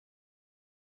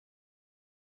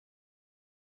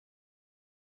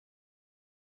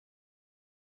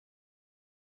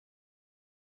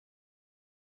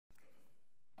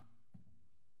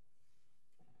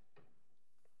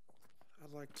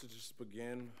I'd like to just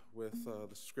begin with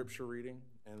the scripture reading,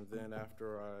 and then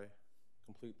after I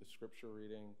complete the scripture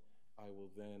reading, I will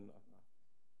then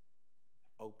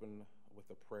open with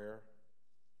a prayer,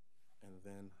 and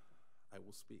then I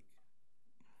will speak.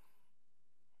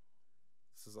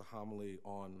 This is a homily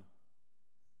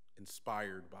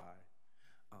inspired by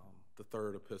the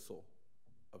third epistle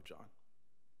of John.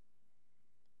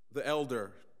 The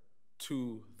elder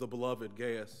to the beloved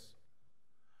Gaius.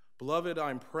 Beloved,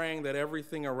 I'm praying that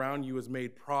everything around you is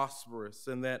made prosperous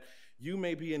and that you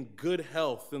may be in good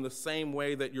health in the same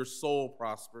way that your soul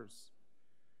prospers.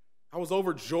 I was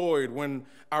overjoyed when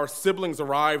our siblings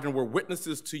arrived and were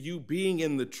witnesses to you being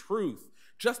in the truth,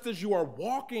 just as you are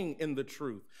walking in the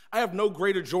truth. I have no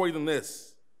greater joy than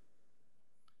this,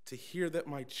 to hear that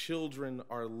my children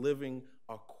are living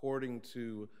according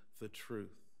to the truth.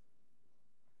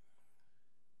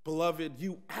 Beloved,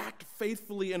 you act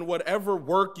faithfully in whatever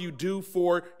work you do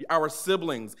for our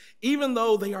siblings, even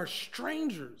though they are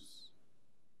strangers.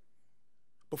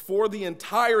 Before the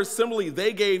entire assembly,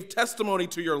 they gave testimony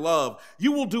to your love.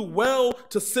 You will do well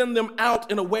to send them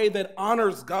out in a way that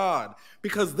honors God,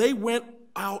 because they went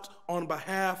out on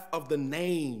behalf of the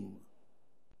name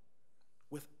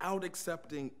without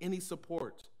accepting any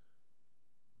support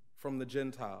from the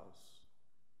Gentiles.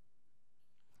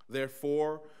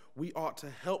 Therefore, we ought to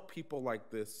help people like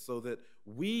this so that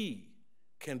we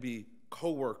can be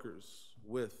co-workers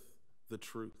with the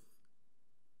truth.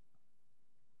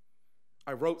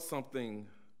 I wrote something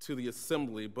to the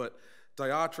assembly, but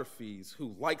Diotrephes,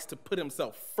 who likes to put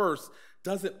himself first,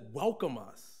 doesn't welcome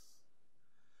us.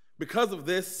 Because of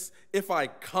this, if I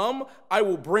come, I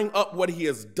will bring up what he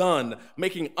has done,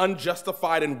 making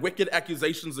unjustified and wicked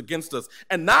accusations against us.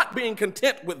 And not being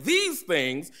content with these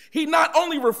things, he not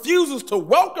only refuses to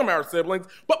welcome our siblings,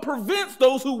 but prevents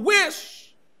those who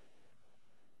wish,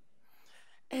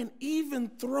 and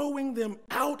even throwing them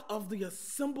out of the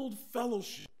assembled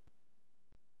fellowship.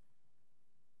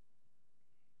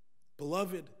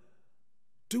 Beloved,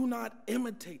 do not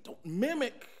imitate, don't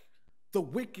mimic the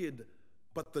wicked,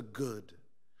 but the good.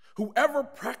 Whoever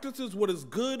practices what is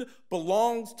good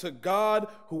belongs to God.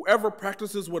 Whoever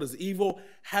practices what is evil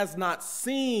has not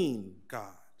seen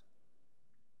God.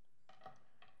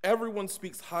 Everyone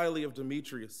speaks highly of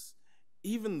Demetrius,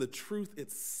 even the truth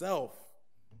itself.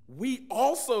 We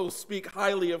also speak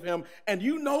highly of him, and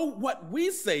you know what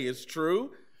we say is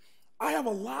true. I have a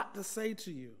lot to say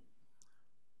to you,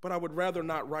 but I would rather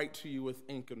not write to you with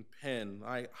ink and pen.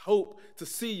 I hope to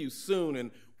see you soon,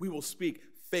 and we will speak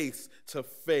face to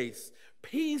face.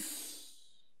 Peace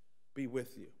be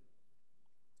with you.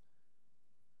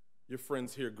 Your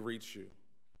friends here greet you.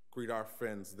 Greet our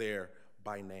friends there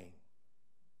by name.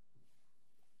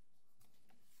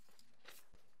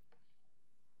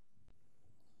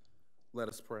 Let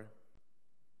us pray.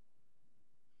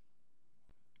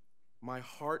 My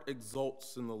heart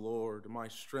exults in the Lord. My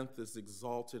strength is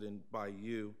exalted by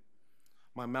you.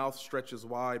 My mouth stretches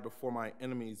wide before my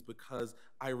enemies because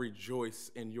I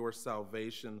rejoice in your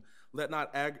salvation. Let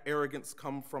not arrogance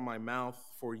come from my mouth,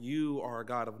 for you are a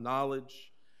God of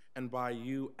knowledge, and by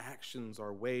you actions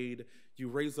are weighed. You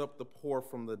raise up the poor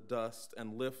from the dust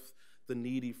and lift the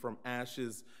needy from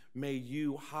ashes. May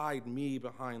you hide me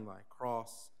behind thy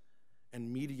cross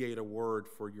and mediate a word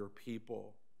for your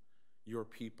people. Your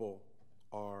people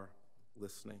are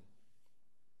listening.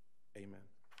 Amen.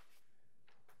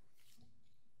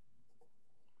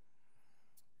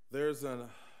 There's an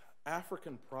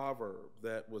African proverb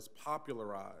that was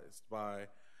popularized by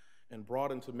and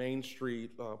brought into Main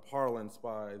Street parlance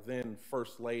by then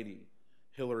First Lady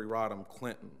Hillary Rodham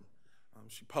Clinton.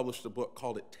 She published a book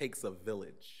called It Takes a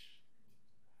Village.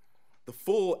 The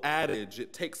full adage,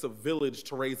 it takes a village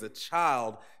to raise a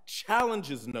child,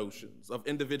 challenges notions of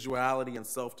individuality and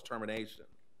self-determination.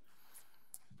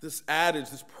 This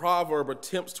adage, this proverb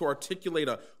attempts to articulate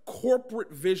a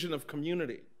corporate vision of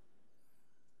community,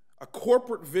 a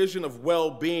corporate vision of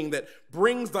well-being that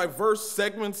brings diverse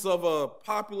segments of a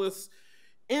populace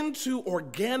into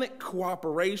organic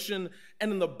cooperation.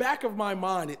 And in the back of my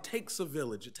mind, it takes a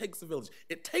village. It takes a village.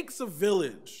 It takes a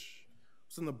village.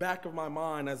 It's in the back of my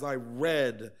mind as I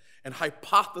read and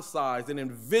hypothesized and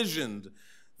envisioned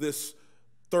this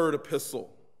third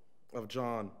epistle of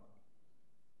John.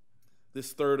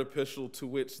 This third epistle to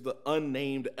which the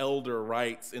unnamed elder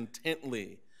writes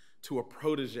intently to a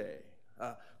protege,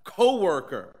 a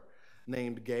co-worker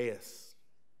named Gaius.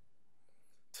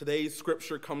 Today's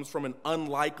scripture comes from an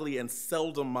unlikely and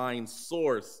seldom mined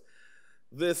source.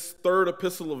 This third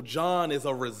epistle of John is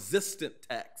a resistant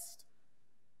text.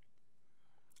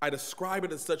 I describe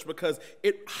it as such because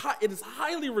it is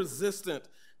highly resistant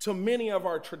to many of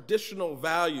our traditional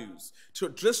values,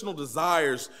 traditional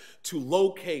desires to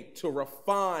locate, to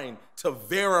refine, to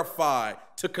verify,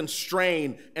 to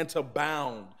constrain, and to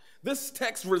bound. This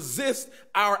text resists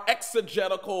our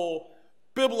exegetical,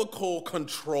 biblical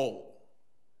control.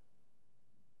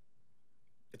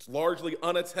 It's largely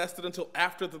unattested until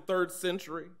after the 3rd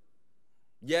century,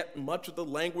 yet much of the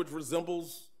language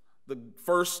resembles the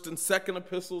 1st and 2nd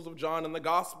epistles of John and the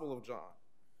Gospel of John.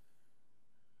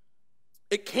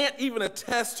 It can't even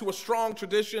attest to a strong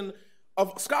tradition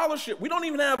of scholarship. We don't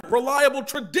even have reliable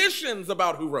traditions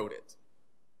about who wrote it,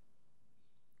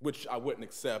 which I wouldn't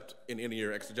accept in any of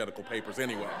your exegetical papers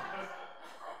anyway.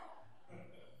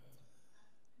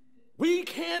 We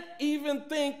can't even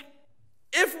think,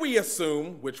 if we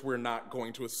assume, which we're not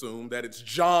going to assume, that it's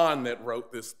John that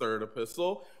wrote this 3rd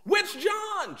epistle. Which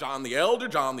John? John the Elder,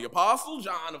 John the Apostle,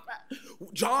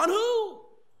 John who?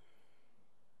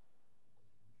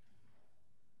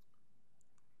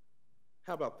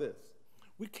 How about this?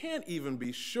 We can't even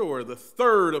be sure the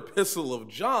 3rd epistle of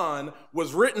John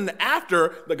was written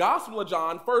after the Gospel of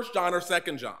John, 1 John or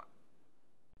 2 John.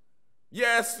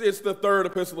 Yes, it's the 3rd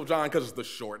epistle of John because it's the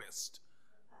shortest.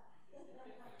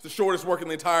 It's the shortest work in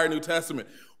the entire New Testament.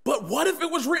 But what if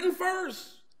it was written first?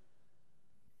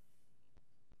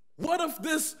 What if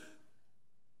this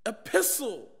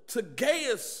epistle to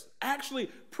Gaius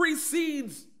actually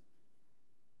precedes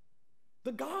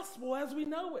the gospel as we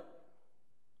know it?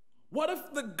 What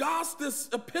if this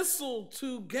epistle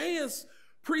to Gaius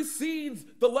precedes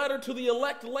the letter to the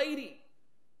elect lady?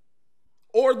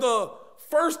 Or the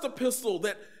first epistle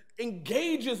that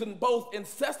engages in both and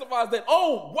testifies that,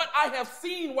 oh, what I have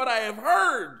seen, what I have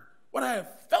heard, what I have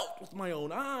felt with my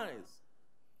own eyes.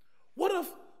 What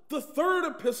if the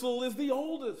 3rd epistle is the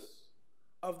oldest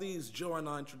of these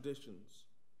Johannine traditions?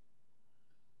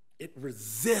 It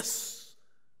resists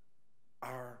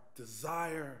our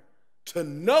desire to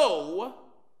know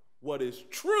what is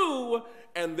true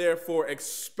and therefore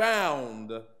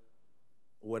expound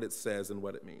what it says and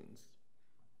what it means.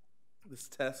 This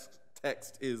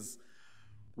text is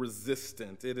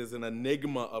resistant. It is an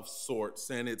enigma of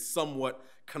sorts, and it's somewhat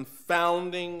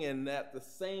confounding, and at the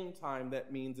same time,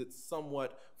 that means it's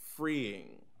somewhat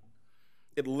freeing.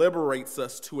 It liberates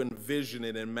us to envision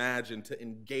and imagine, to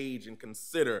engage and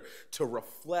consider, to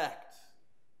reflect,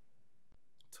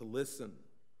 to listen,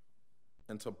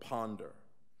 and to ponder.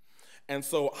 And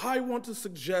so I want to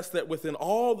suggest that within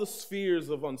all the spheres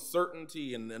of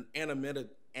uncertainty and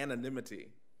anonymity,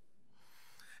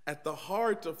 at the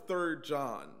heart of 3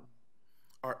 John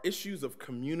are issues of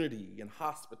community and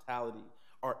hospitality,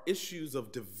 are issues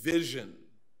of division.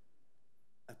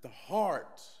 At the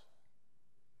heart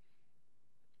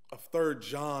of 3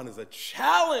 John is a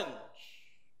challenge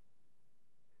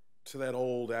to that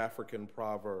old African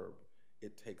proverb,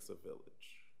 it takes a village.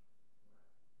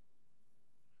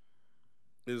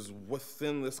 It is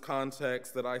within this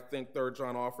context that I think 3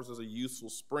 John offers as a useful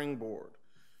springboard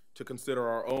to consider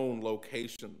our own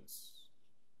locations,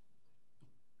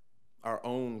 our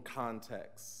own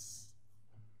contexts,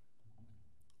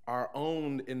 our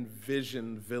own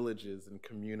envisioned villages and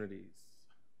communities,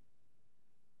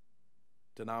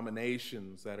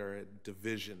 denominations that are at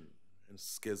division and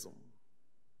schism,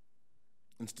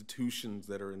 institutions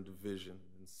that are in division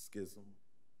and schism,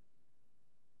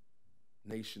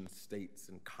 nation states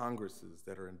and congresses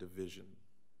that are in division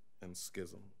and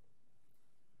schism.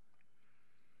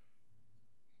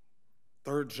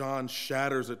 3 John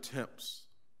shatters attempts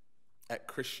at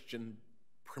Christian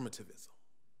primitivism.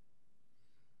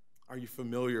 Are you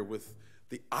familiar with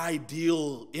the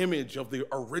ideal image of the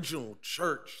original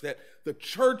church, that the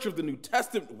church of the New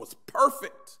Testament was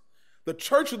perfect? The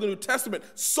church of the New Testament,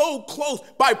 so close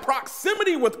by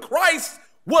proximity with Christ,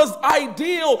 was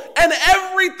ideal, and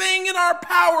everything in our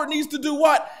power needs to do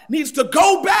what? Needs to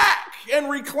go back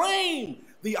and reclaim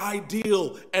the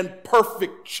ideal and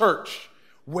perfect church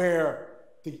where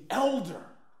the elder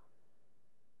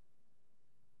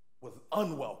was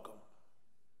unwelcome.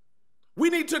 We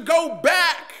need to go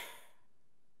back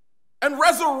and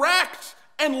resurrect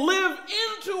and live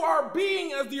into our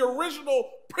being as the original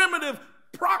primitive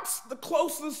the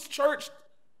closest church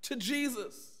to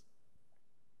Jesus.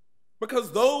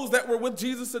 Because those that were with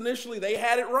Jesus initially, they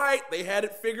had it right. They had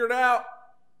it figured out.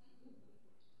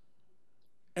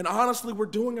 And honestly, we're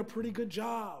doing a pretty good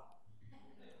job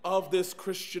of this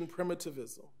Christian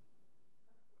primitivism.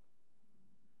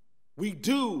 We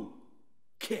do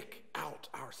kick out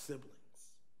our siblings.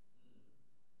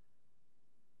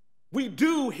 We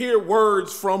do hear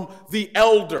words from the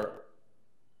elder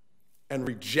and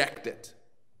reject it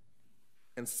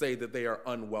and say that they are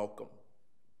unwelcome.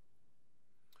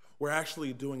 we're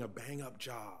actually doing a bang-up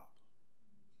job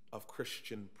of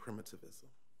Christian primitivism.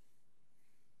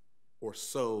 Or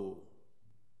so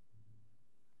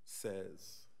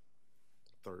says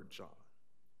 3 John.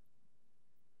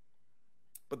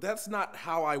 But that's not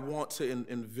how I want to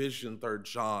envision 3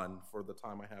 John for the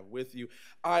time I have with you.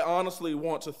 I honestly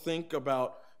want to think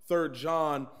about 3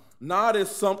 John not as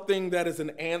something that is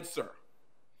an answer.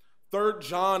 3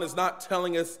 John is not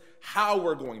telling us how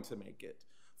we're going to make it.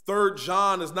 3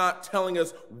 John is not telling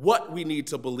us what we need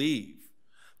to believe.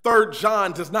 3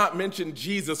 John does not mention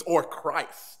Jesus or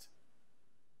Christ.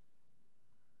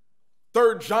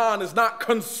 3 John is not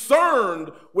concerned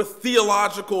with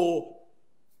theological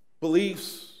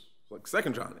beliefs like 2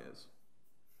 John is.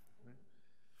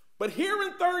 But here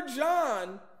in 3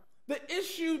 John, the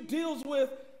issue deals with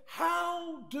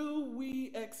how do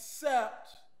we accept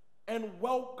and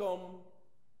welcome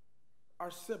our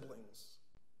siblings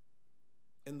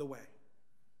in the way.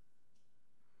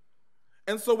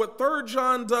 And so what 3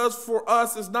 John does for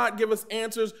us is not give us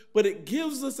answers, but it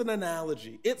gives us an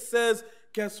analogy. It says,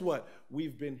 guess what?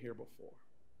 We've been here before.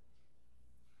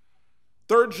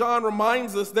 3 John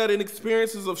reminds us that in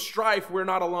experiences of strife, we're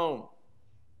not alone.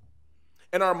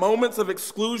 In our moments of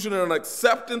exclusion and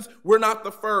acceptance, we're not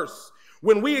the first.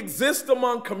 When we exist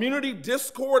among community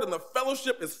discord and the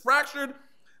fellowship is fractured,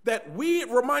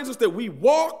 it reminds us that we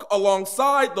walk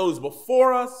alongside those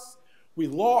before us, we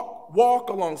walk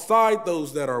alongside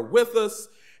those that are with us,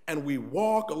 and we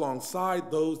walk alongside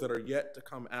those that are yet to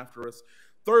come after us.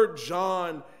 3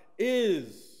 John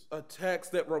is a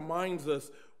text that reminds us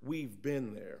we've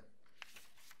been there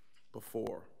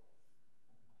before.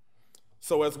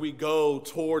 So as we go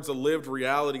towards a lived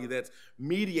reality that's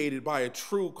mediated by a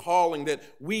true calling that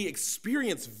we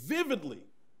experience vividly,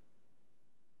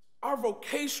 our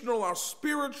vocational, our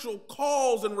spiritual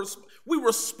calls, and we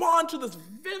respond to this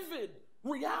vivid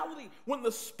reality. When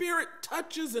the Spirit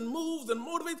touches and moves and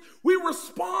motivates, we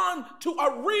respond to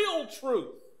a real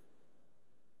truth.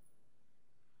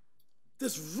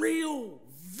 This real,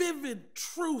 vivid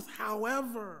truth,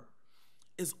 however,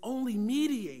 is only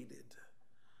mediated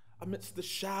amidst the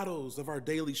shadows of our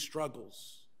daily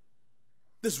struggles.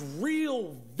 This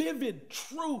real, vivid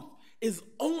truth is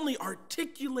only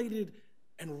articulated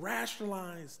and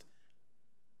rationalized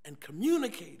and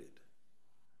communicated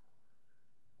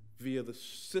via the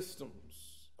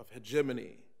systems of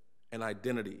hegemony and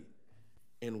identity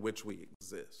in which we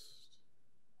exist.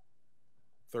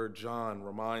 3 John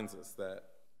reminds us that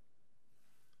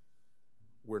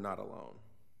we're not alone.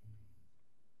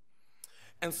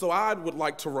 And so I would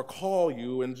like to recall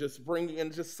you and just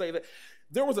say that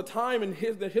there was a time in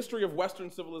the history of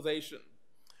Western civilization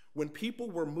when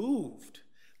people were moved.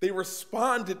 They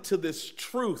responded to this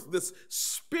truth, this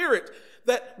spirit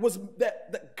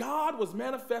that God was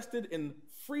manifested in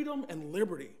freedom and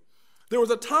liberty. There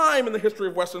was a time in the history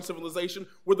of Western civilization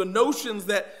where the notions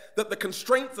that the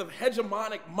constraints of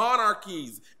hegemonic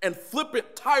monarchies and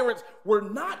flippant tyrants were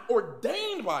not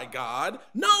ordained by God.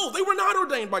 No, they were not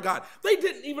ordained by God. They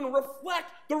didn't even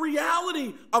reflect the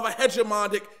reality of a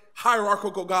hegemonic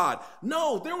hierarchical God.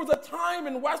 No, there was a time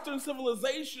in Western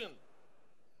civilization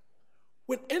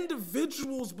when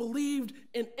individuals believed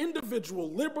in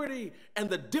individual liberty and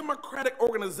the democratic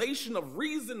organization of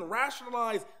reason,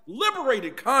 rationalized,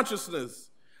 liberated consciousness.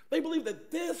 They believed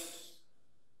that this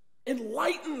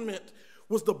enlightenment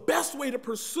was the best way to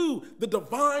pursue the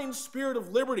divine spirit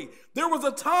of liberty. There was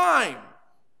a time,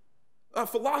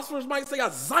 philosophers might say a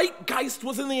zeitgeist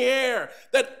was in the air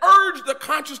that urged the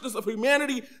consciousness of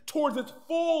humanity towards its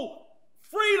full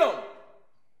freedom.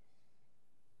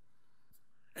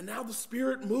 And now the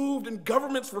Spirit moved and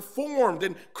governments reformed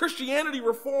and Christianity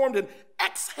reformed and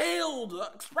exhaled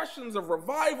expressions of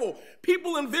revival.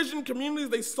 People envisioned communities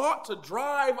they sought to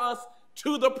drive us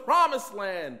to the promised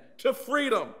land, to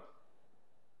freedom.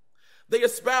 They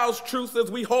espouse truths as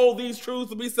we hold these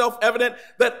truths to be self-evident,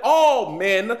 that all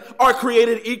men are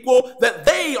created equal, that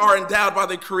they are endowed by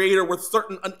the Creator with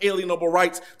certain unalienable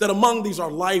rights, that among these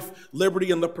are life, liberty,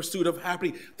 and the pursuit of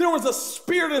happiness. There was a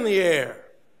spirit in the air.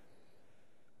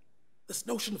 This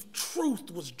notion of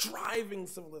truth was driving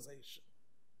civilization.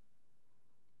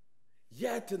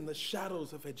 Yet in the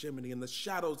shadows of hegemony, in the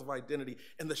shadows of identity,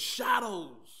 in the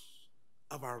shadows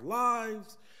of our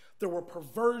lives, there were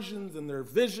perversions in their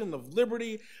vision of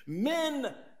liberty.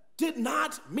 Men did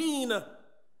not mean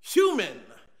human.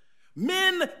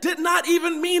 Men did not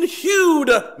even mean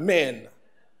hued men.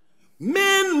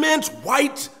 Men meant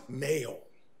white male.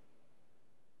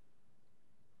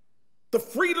 The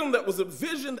freedom that was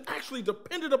envisioned actually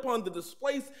depended upon the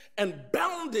displaced and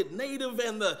bounded native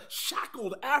and the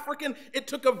shackled African. It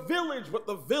took a village, but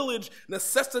the village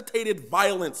necessitated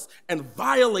violence and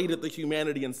violated the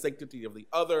humanity and sanctity of the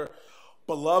other.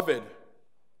 Beloved,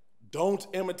 don't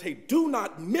imitate, do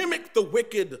not mimic the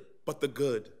wicked, but the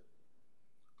good.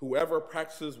 Whoever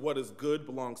practices what is good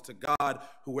belongs to God.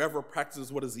 Whoever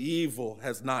practices what is evil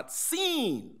has not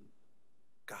seen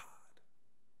God.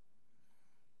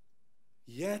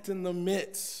 Yet in the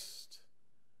midst,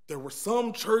 there were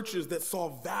some churches that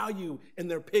saw value in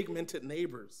their pigmented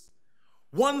neighbors.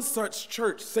 One such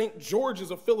church, St.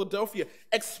 George's of Philadelphia,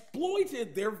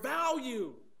 exploited their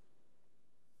value.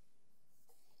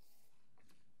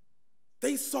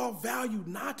 They saw value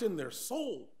not in their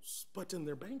souls, but in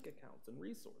their bank accounts and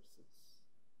resources.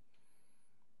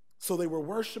 So they were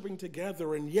worshiping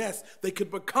together, and yes, they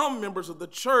could become members of the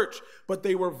church, but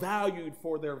they were valued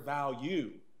for their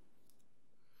value.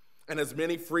 And as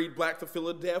many freed blacks of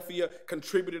Philadelphia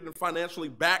contributed and financially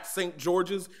backed St.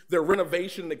 George's, their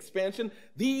renovation and expansion,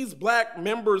 these black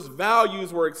members'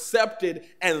 values were accepted,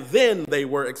 and then they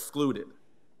were excluded.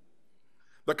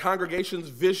 The congregation's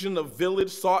vision of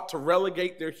village sought to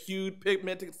relegate their hued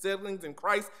pigmented siblings in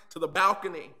Christ to the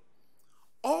balcony,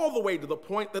 all the way to the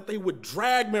point that they would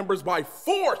drag members by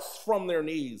force from their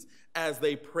knees as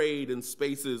they prayed in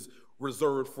spaces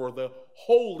reserved for the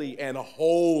holy and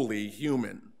holy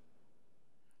human.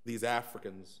 These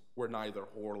Africans were neither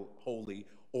holy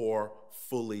or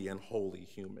fully and wholly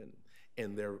human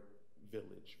in their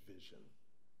village vision.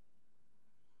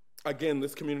 Again,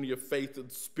 this community of faith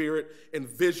and spirit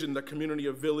envisioned a community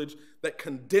of village that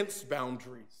condensed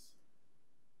boundaries.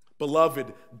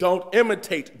 Beloved, don't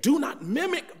imitate, do not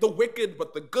mimic the wicked,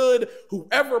 but the good.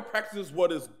 Whoever practices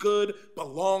what is good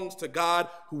belongs to God.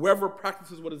 Whoever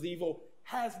practices what is evil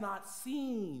has not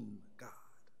seen God.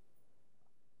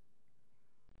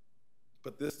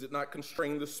 But this did not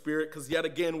constrain the spirit, because yet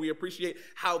again we appreciate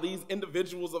how these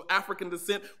individuals of African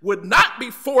descent would not be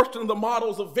forced into the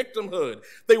models of victimhood.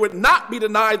 They would not be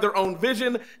denied their own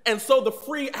vision, and so the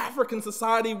free African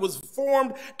society was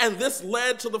formed, and this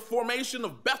led to the formation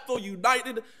of Bethel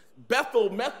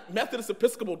Methodist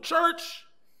Episcopal Church.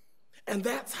 And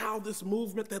that's how this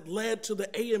movement that led to the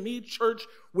AME Church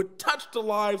would touch the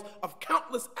lives of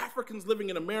countless Africans living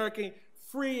in America,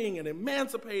 freeing and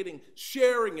emancipating,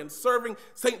 sharing and serving.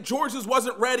 St. George's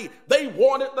wasn't ready. They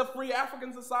wanted the Free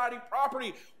African Society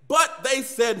property, but they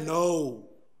said no.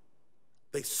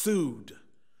 They sued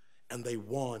and they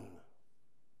won.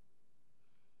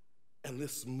 And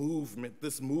this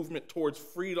movement towards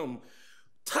freedom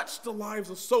touched the lives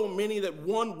of so many that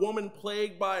one woman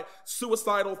plagued by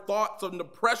suicidal thoughts of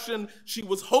depression, she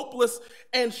was hopeless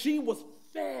and she was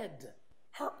fed.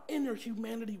 Her inner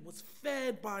humanity was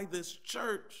fed by this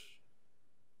church.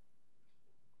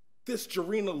 This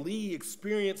Jarena Lee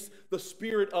experienced the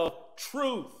spirit of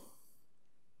truth.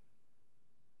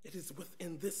 It is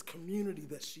within this community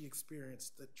that she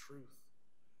experienced the truth.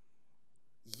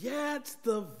 Yet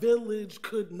the village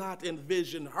could not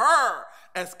envision her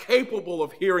as capable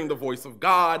of hearing the voice of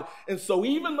God. And so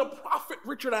even the prophet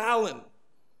Richard Allen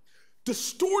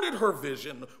distorted her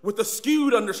vision with a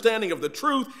skewed understanding of the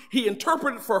truth. He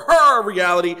interpreted for her a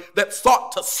reality that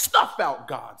sought to snuff out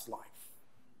God's life,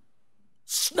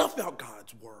 snuff out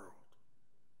God's world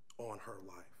on her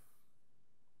life.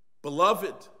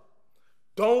 Beloved,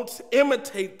 don't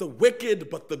imitate the wicked,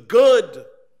 but the good.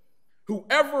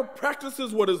 Whoever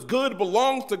practices what is good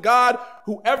belongs to God.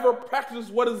 Whoever practices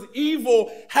what is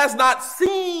evil has not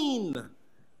seen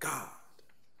God.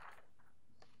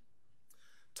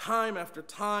 Time after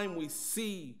time, we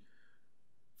see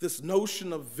this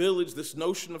notion of village, this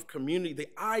notion of community, the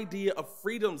idea of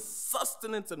freedom,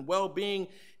 sustenance, and well-being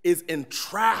is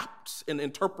entrapped in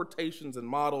interpretations and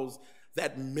models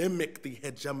that mimic the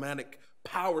hegemonic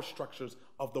power structures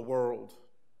of the world.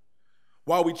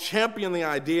 While we champion the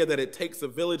idea that it takes a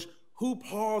village, who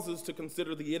pauses to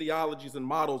consider the ideologies and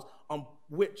models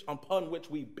upon which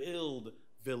we build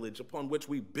village, upon which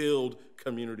we build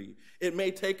community? It may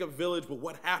take a village, but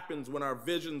what happens when our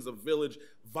visions of village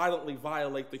violently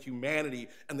violate the humanity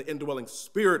and the indwelling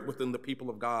spirit within the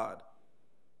people of God?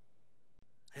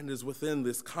 And it is within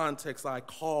this context I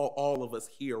call all of us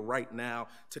here right now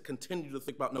to continue to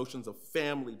think about notions of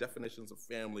family, definitions of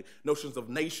family, notions of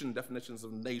nation, definitions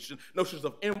of nation, notions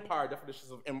of empire,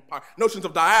 definitions of empire, notions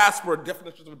of diaspora,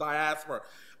 definitions of diaspora.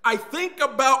 I think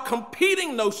about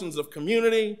competing notions of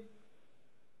community,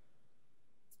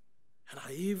 and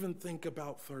I even think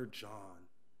about 3 John.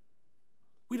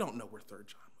 We don't know where 3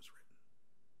 John was written.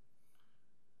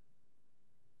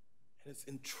 And it's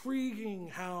intriguing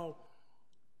how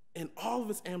in all of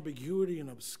its ambiguity and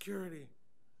obscurity,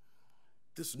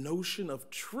 this notion of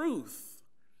truth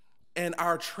and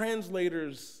our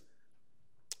translators'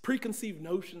 preconceived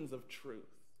notions of truth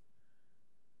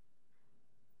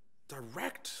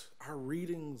direct our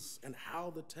readings and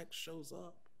how the text shows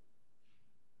up.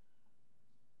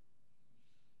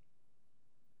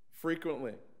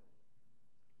 Frequently,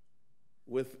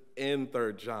 within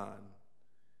 3 John,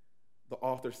 the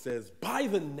author says, by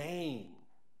the name.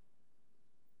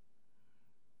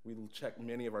 We check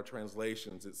many of our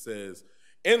translations. It says,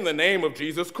 in the name of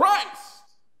Jesus Christ.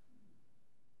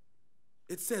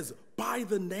 It says, by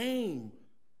the name,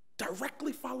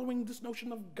 directly following this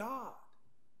notion of God.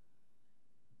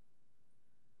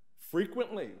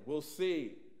 Frequently, we'll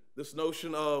see this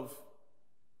notion of,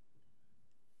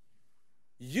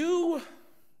 you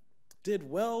did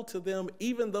well to them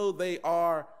even though they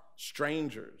are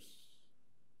strangers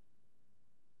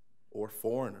or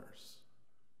foreigners.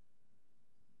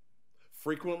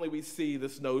 Frequently, we see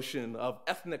this notion of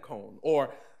ethnicon,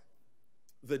 or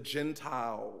the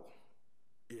Gentile-ish.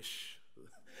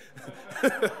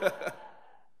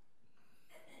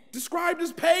 Described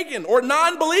as pagan or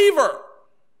non-believer.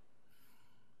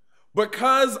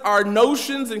 Because our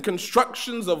notions and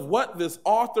constructions of what this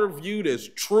author viewed as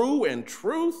true and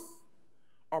truth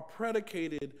are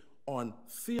predicated on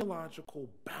theological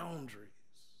boundaries.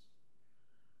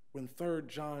 When 3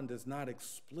 John does not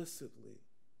explicitly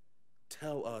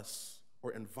tell us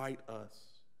or invite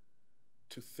us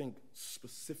to think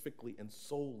specifically and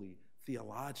solely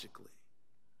theologically.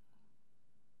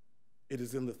 It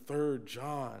is in the 3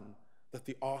 John that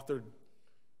the author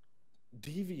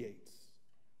deviates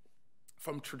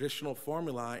from traditional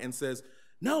formulae and says,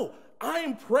 no, I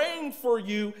am praying for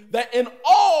you that in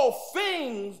all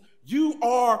things you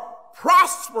are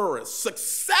prosperous,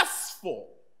 successful,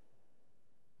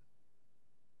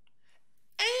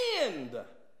 and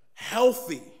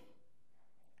healthy.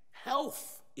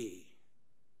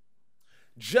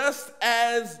 Just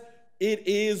as it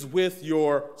is with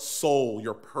your soul,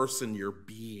 your person, your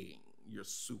being, your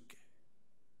psyche.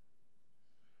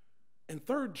 In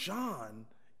 3 John,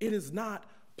 it is not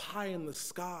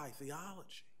pie-in-the-sky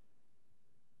theology.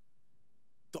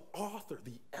 The author,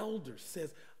 the elder,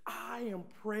 says, I am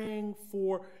praying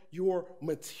for your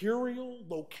material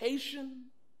location.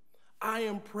 I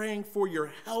am praying for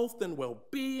your health and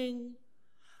well-being.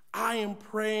 I am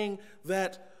praying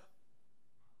that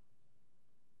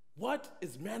what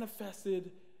is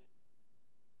manifested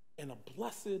in a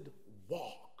blessed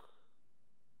walk,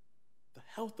 the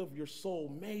health of your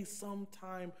soul, may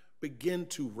sometime begin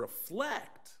to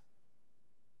reflect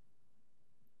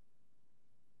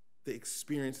the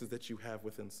experiences that you have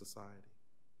within society.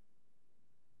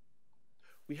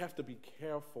 We have to be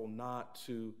careful not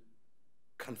to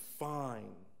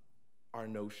confine our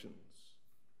notions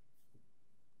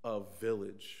of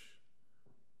village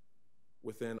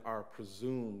within our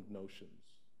presumed notions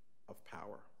of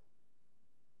power.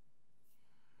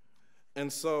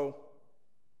 And so,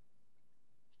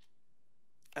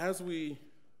 as we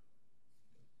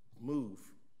move,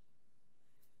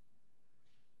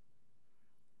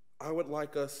 I would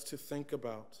like us to think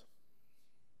about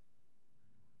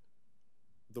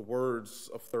the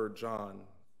words of 3 John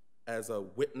as a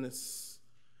witness,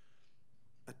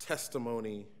 a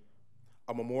testimony,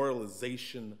 a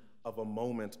memorialization of a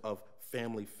moment of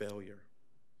family failure.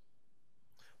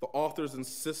 The author's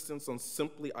insistence on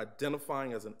simply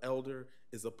identifying as an elder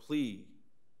is a plea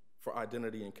for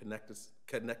identity and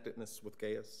connectedness with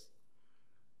Gaius.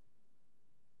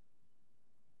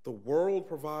 The world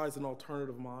provides an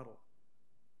alternative model.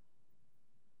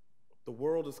 The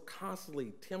world is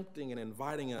constantly tempting and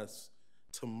inviting us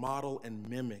to model and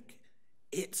mimic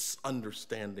its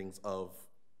understandings of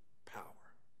power.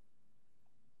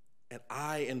 And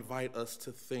I invite us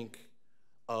to think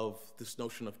of this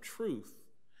notion of truth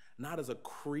not as a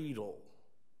creedal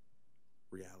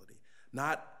reality,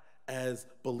 not as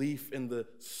belief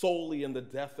solely in the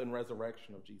death and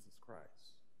resurrection of Jesus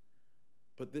Christ,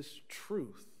 but this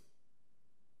truth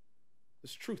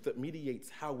that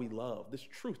mediates how we love, this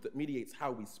truth that mediates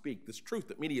how we speak, this truth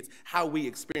that mediates how we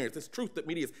experience, this truth that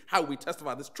mediates how we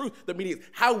testify, this truth that mediates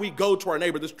how we go to our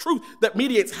neighbor, this truth that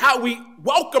mediates how we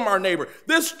welcome our neighbor,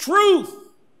 this truth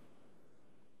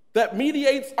that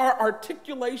mediates our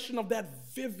articulation of that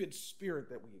vivid spirit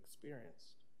that we experienced,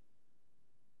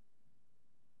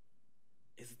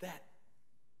 is that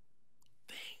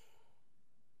thing.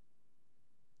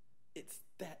 It's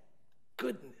that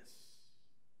goodness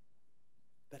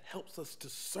that helps us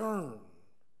discern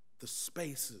the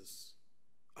spaces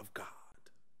of God.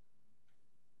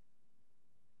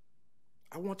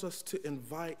 I want to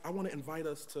invite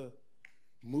us to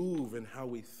move in how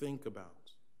we think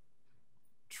about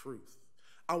truth.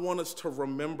 I want us to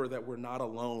remember that we're not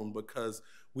alone because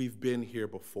we've been here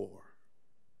before.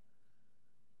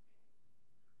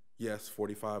 Yes,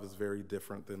 45 is very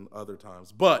different than other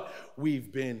times, but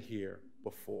we've been here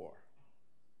before.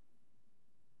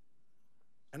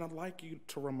 And I'd like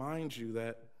to remind you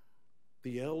that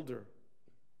the elder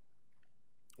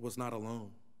was not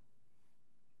alone.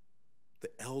 The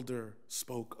elder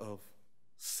spoke of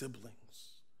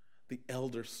siblings. The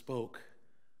elder spoke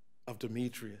of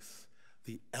Demetrius.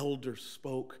 The elder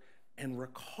spoke and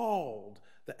recalled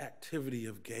the activity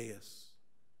of Gaius.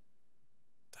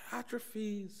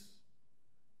 Diotrephes,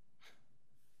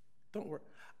 don't worry.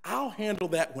 I'll handle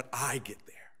that when I get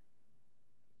there,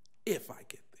 if I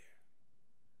get there.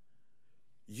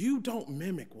 You don't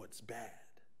mimic what's bad.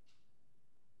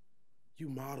 You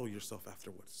model yourself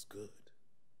after what's good.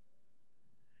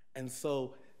 And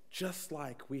so, just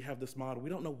like we have this model, we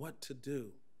don't know what to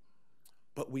do,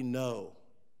 but we know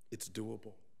it's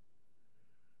doable.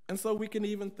 And so we can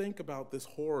even think about this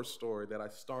horror story that I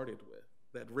started with,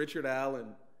 that Richard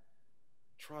Allen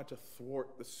tried to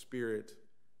thwart the spirit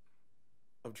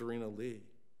of Jarena Lee.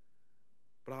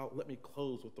 But let me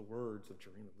close with the words of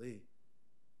Jarena Lee.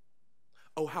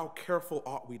 Oh, how careful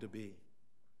ought we to be,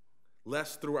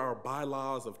 lest through our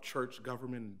bylaws of church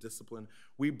government and discipline,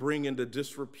 we bring into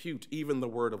disrepute even the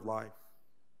word of life.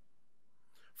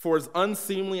 For as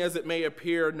unseemly as it may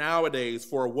appear nowadays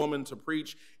for a woman to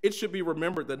preach, it should be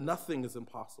remembered that nothing is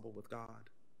impossible with God.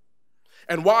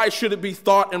 And why should it be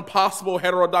thought impossible,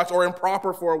 heterodox, or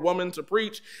improper for a woman to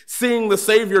preach, seeing the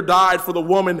Savior died for the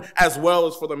woman as well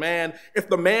as for the man? If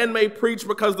the man may preach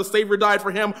because the Savior died for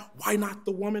him, why not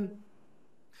the woman?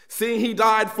 Seeing he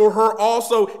died for her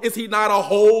also, is he not a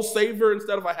whole Savior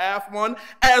instead of a half one?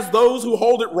 As those who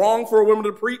hold it wrong for a woman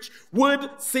to preach would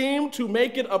seem to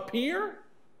make it appear?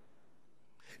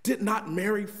 Did not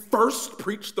Mary first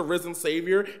preach the risen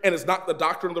Savior, and is not the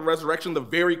doctrine of the resurrection the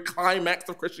very climax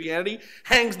of Christianity?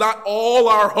 Hangs not all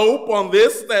our hope on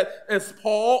this, that as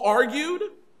Paul argued?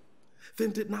 Then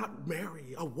did not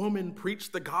Mary, a woman,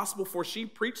 preach the gospel, for she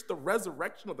preached the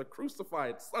resurrection of the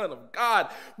crucified Son of God?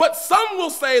 But some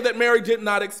will say that Mary did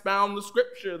not expound the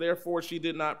scripture, therefore she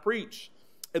did not preach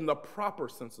in the proper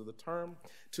sense of the term.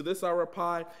 To this I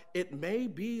reply, it may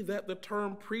be that the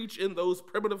term preach in those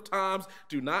primitive times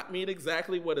do not mean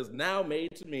exactly what is now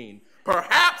made to mean.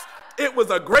 Perhaps it was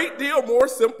a great deal more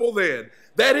simple then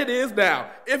than it is now.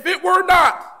 If it were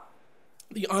not,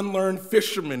 the unlearned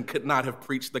fishermen could not have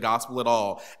preached the gospel at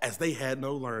all, as they had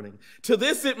no learning. To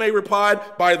this it may reply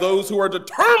by those who are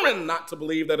determined not to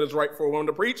believe that it is right for a woman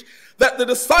to preach, that the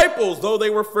disciples, though they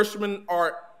were fishermen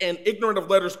and ignorant of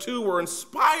letters too, were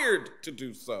inspired to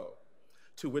do so.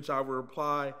 To which I will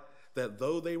reply that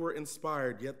though they were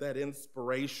inspired, yet that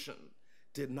inspiration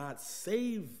did not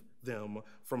save them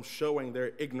from showing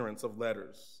their ignorance of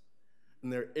letters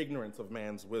and their ignorance of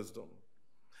man's wisdom.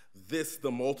 This the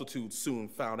multitude soon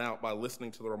found out by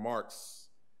listening to the remarks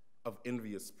of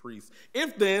envious priests.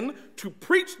 If then to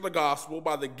preach the gospel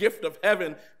by the gift of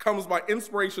heaven comes by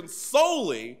inspiration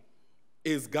solely,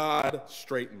 is God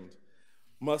straitened?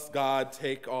 Must God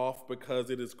take off because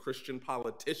it is Christian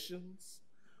politicians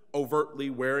overtly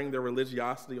wearing their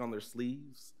religiosity on their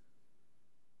sleeves?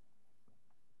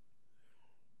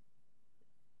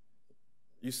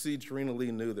 You see, Jarena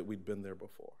Lee knew that we'd been there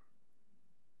before.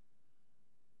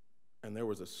 And there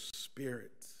was a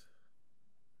spirit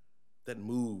that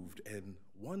moved, and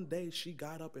one day she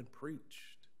got up and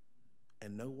preached,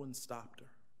 and no one stopped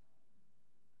her.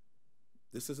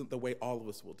 This isn't the way all of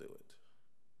us will do it,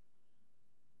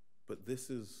 but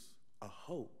this is a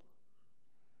hope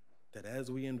that as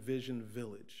we envision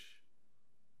Village,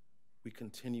 we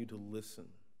continue to listen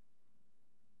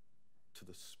to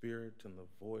the Spirit and the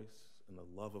voice and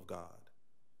the love of God,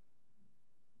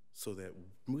 so that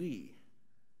we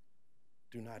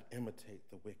do not imitate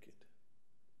the wicked,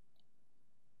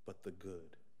 but the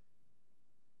good,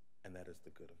 and that is the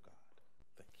good of God.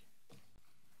 Thank you.